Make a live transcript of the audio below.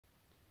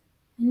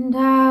And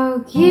I'll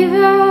give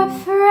up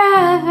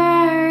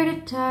forever to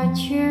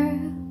touch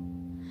you,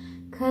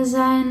 'cause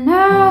I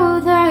know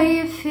that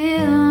you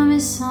feel me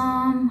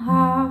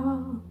somehow.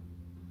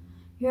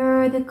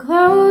 You're the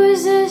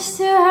closest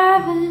to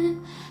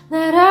heaven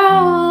that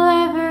I'll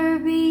ever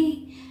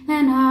be,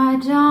 and I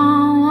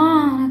don't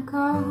wanna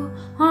go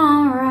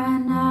on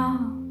right now.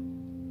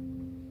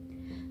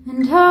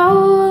 And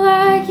all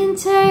I can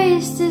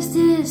taste is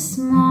this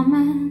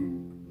moment,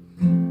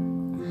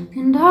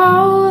 and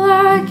all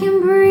I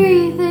can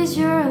breathe is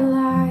your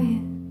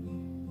light.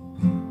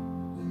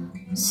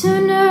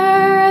 Sooner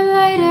or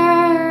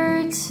later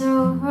it's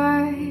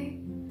over,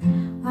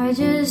 I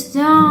just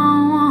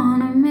don't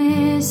wanna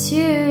miss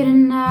you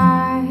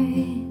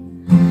tonight.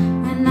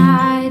 And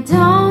I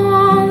don't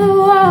want the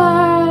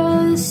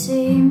world to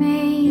see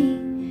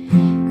me,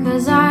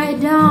 'cause I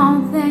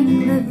don't think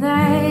that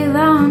they'll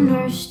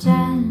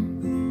understand.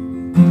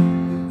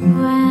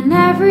 When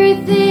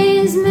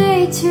everything's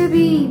made to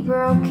be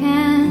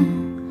broken,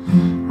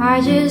 I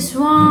just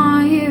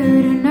want you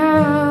to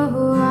know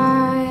who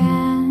I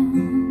am.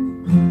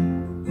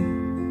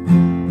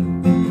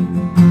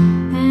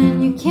 And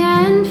you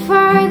can't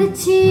fight the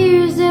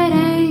tears that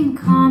ain't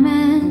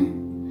coming,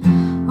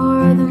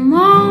 or the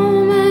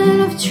moment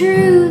of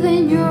truth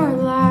in your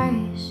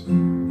lies.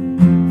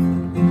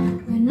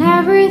 When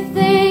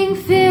everything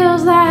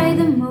feels like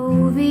the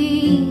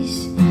movies,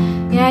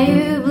 yeah,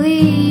 you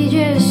bleed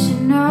just to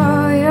know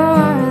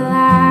you're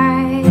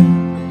alive.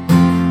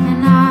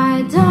 And I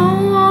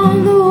don't want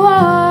the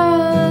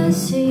world to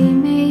see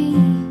me,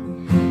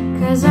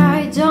 'cause I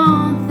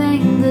don't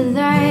think that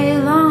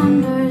they'll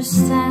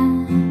understand.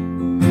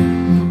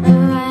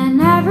 When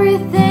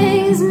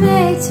everything's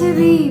made to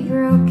be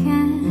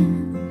broken,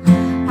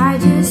 I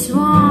just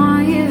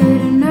want you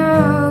to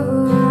know who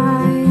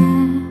I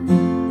am.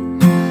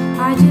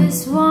 I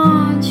just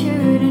want you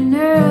to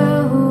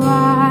know who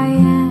I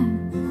am.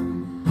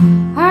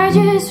 I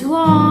just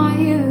want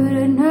you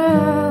to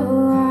know who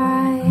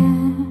I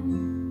am.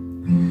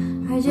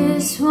 I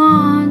just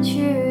want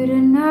you to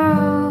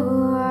know